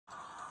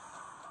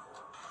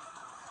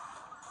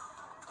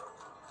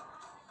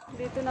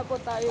Dito na po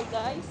tayo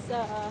guys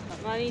sa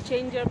money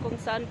changer kung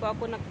saan po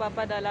ako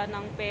nagpapadala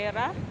ng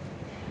pera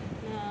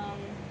ng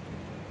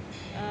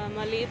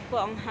maliit po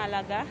ang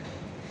halaga.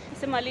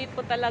 Kasi maliit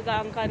po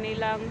talaga ang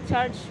kanilang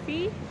charge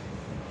fee.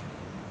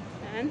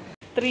 And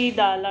 $3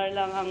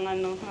 lang ang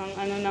ano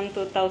ng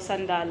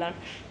 $2,000.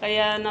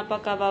 Kaya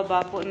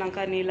napakababa po ng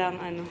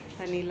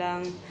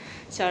kanilang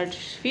charge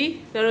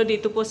fee. Pero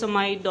dito po sa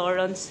may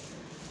Dorans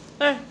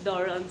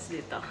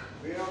dito.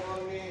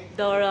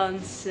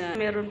 Dorans.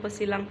 Meron po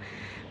silang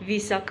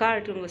Visa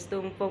card kung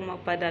gusto mo pong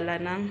magpadala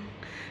ng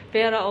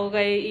pera o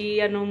kay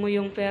i-ano mo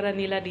yung pera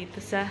nila dito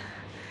sa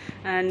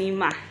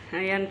Nima.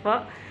 Ayan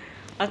po.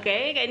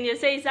 Okay, can you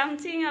say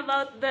something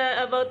about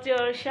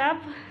your shop,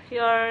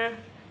 your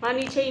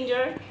money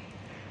changer?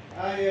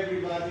 Hi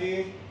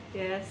everybody.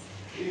 Yes.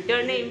 If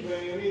Your name?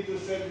 When you need to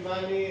send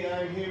money,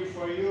 I'm here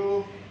for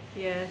you.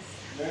 Yes.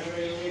 When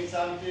you need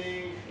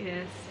something,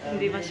 Yes. I'm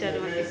Hindi here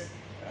masyado the best.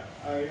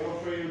 I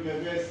offer you the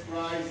best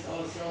price,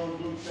 also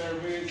good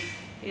service.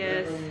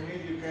 Yes. When you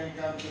need, you can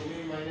come to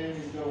me. My name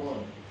is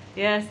Doron.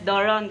 Yes,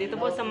 Doron.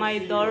 Dito po sa may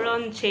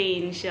Doron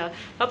Change.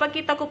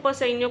 Papakita ko po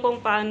sa inyo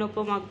kung paano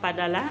po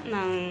magpadala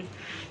ng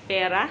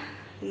pera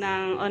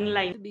ng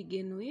online. To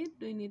begin with,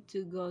 we need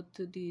to go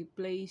to the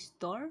Play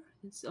Store.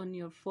 It's on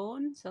your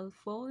phone, cell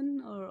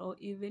phone, or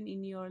even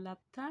in your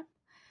laptop.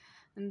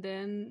 And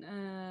then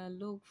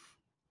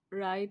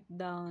write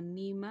down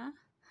Nima.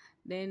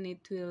 Then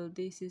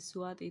this is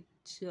what it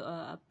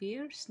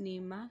appears,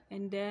 Nima.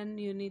 And then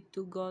you need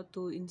to go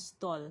to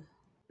install.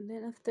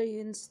 Then after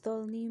you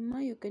install Nima,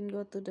 you can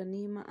go to the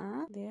Nima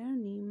app. There,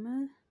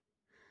 Nima.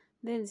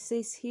 Then it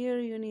says here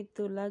you need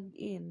to log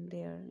in.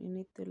 There, you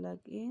need to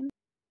log in.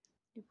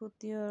 You put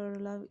your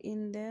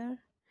login there.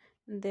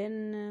 And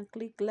then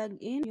click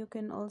login. You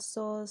can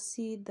also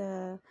see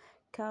the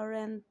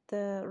current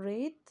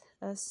rate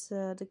as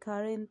the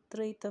current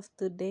rate of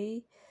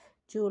today,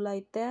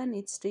 July 10.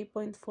 It's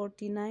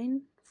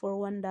 3.49 for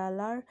 $1,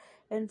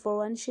 and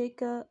for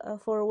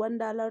for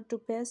 $1 to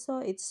peso,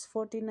 it's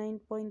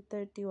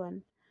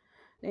 49.31.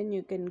 Then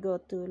you can go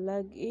to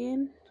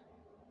login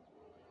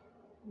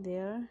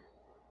there.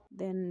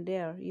 Then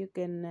there you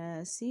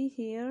can see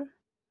here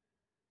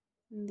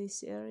in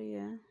this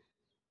area.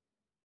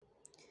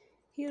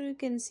 Here you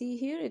can see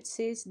here it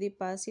says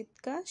deposit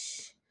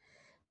cash,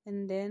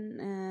 and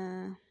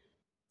then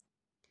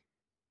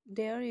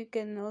there you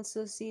can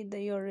also see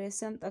your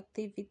recent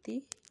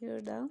activity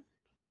here down.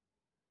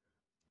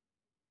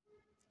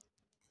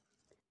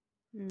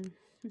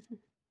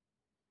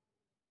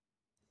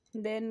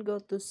 Then go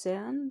to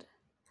send.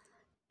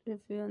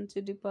 If you want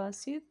to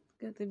deposit,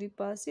 go to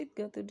deposit,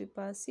 go to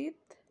deposit.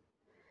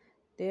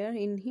 There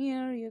in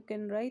here you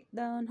can write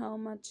down how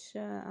much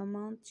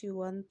amount you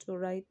want to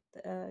write.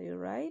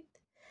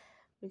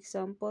 For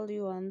example,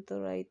 you want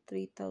to write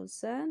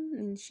 3,000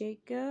 in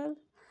shekel.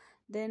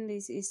 Then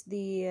this is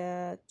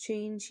the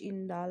change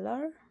in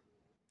dollar,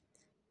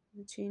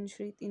 the change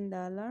rate in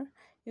dollar.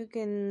 You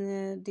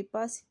can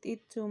deposit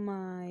it to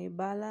my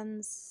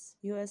balance,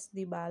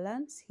 USD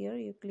balance. Here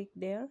you click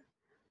there.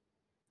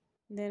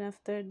 Then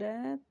after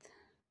that,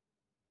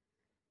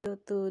 go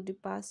to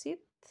deposit.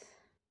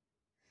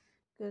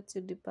 Go to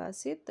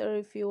deposit, or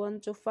if you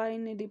want to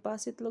find a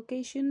deposit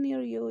location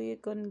near you, you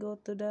can go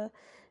to the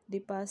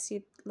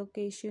deposit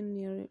location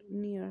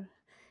near.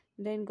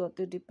 Then go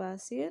to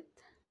deposit.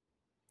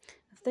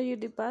 After you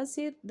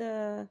deposit,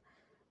 the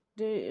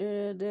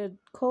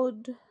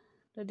code,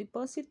 the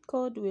deposit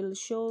code will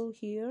show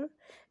here,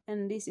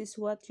 and this is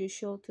what you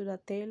show to the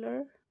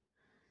teller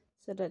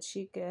so that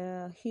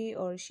he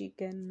or she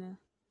can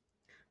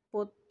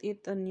put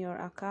it on your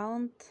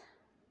account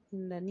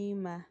in the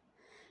Nima.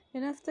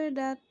 And after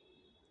that,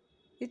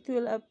 it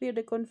will appear,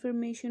 the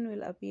confirmation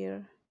will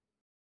appear.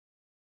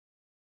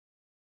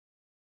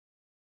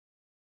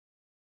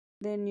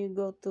 Then you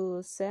go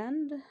to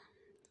send.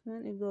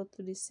 Then you go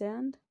to the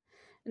send,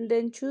 and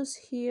then choose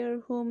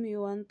here whom you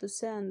want to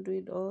send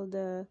with all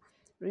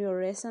your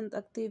recent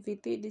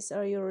activity. These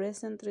are your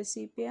recent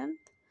recipient.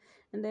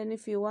 And then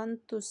if you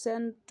want to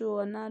send to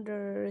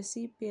another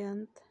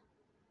recipient,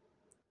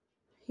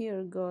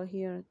 here, go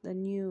here, the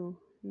new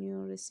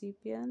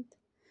recipient.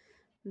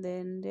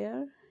 Then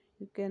there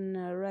you can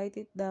write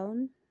it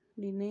down,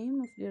 the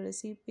name of the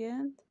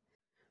recipient.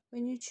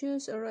 When you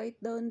choose or write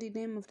down the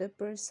name of the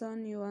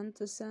person you want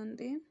to send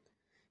in,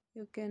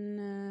 you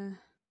can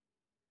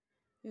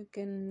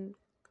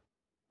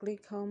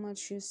click how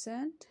much you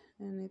sent,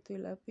 and it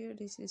will appear.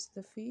 This is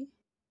the fee.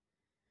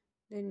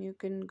 Then you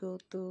can go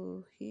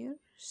to here,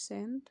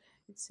 send.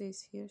 It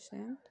says here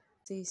send.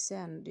 Say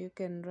send. You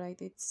can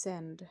write it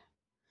send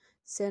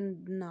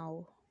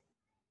now.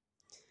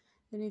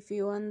 And if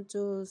you want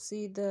to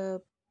see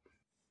the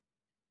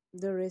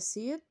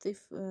receipt,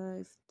 if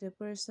the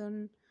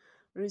person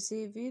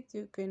receive it,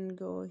 you can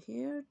go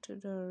here to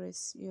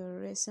your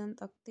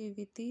recent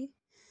activity.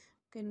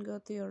 You can go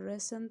to your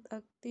recent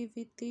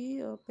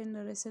activity, open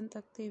the recent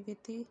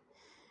activity,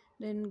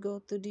 then go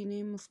to the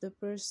name of the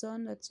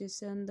person that you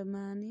send the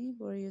money,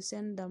 where you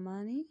send the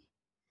money.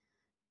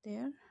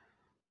 There,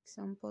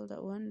 example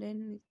that one.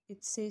 Then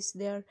it says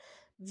there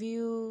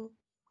view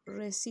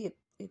receipt.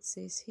 It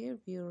says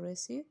here view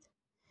receipt.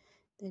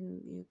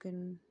 Then you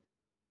can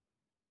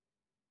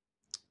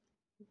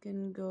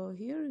go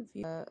here.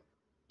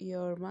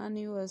 Your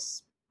money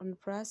was on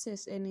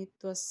process and it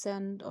was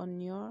sent on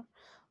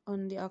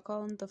the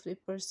account of the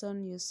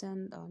person you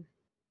send on.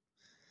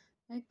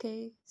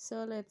 Okay,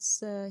 so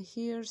let's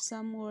hear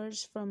some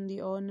words from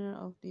the owner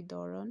of the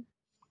Doron.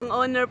 Ang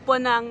owner po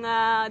ng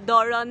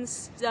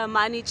Doron's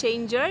Money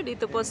Changer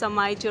dito po sa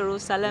May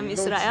Jerusalem,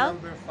 Israel.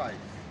 Number 5.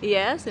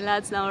 Yes,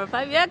 that's number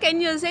 5. Yeah, can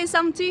you say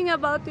something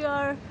about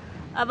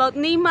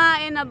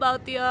Nima and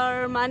about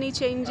your money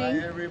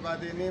changing? Hi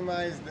everybody,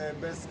 Nima is the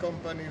best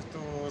company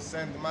to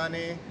send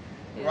money.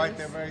 Yes. Right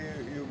away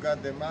you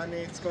got the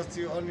money. It costs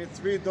you only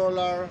 $3,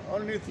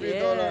 only $3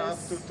 Yes. up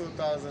to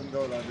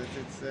 $2,000.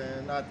 It's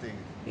nothing.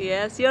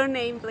 Yes, your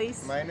name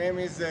please. My name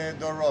is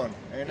Doron,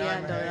 and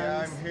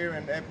Yeah, I'm here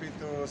and happy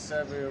to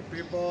serve your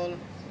people.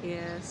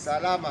 Yes.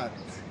 Salamat.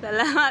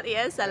 Salamat,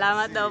 yes,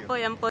 salamat daw po.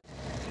 Yan po.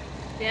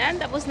 Yan,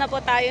 tapos na po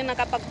tayo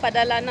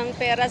nakapagpadala ng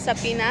pera sa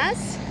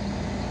Pinas.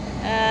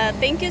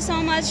 Thank you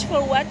so much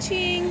for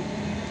watching.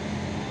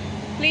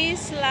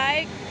 Please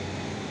like,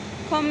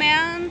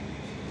 comment,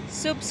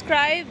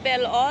 subscribe,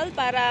 bell all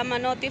para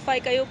ma-notify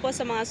kayo po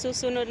sa mga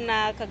susunod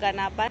na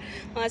kaganapan,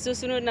 mga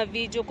susunod na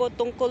video ko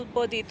tungkol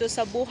po dito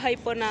sa buhay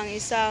po ng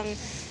isang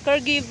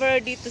caregiver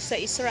dito sa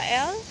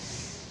Israel.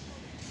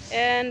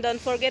 And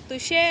don't forget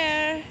to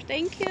share.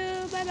 Thank you.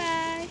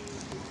 Bye-bye.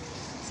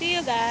 See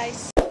you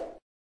guys.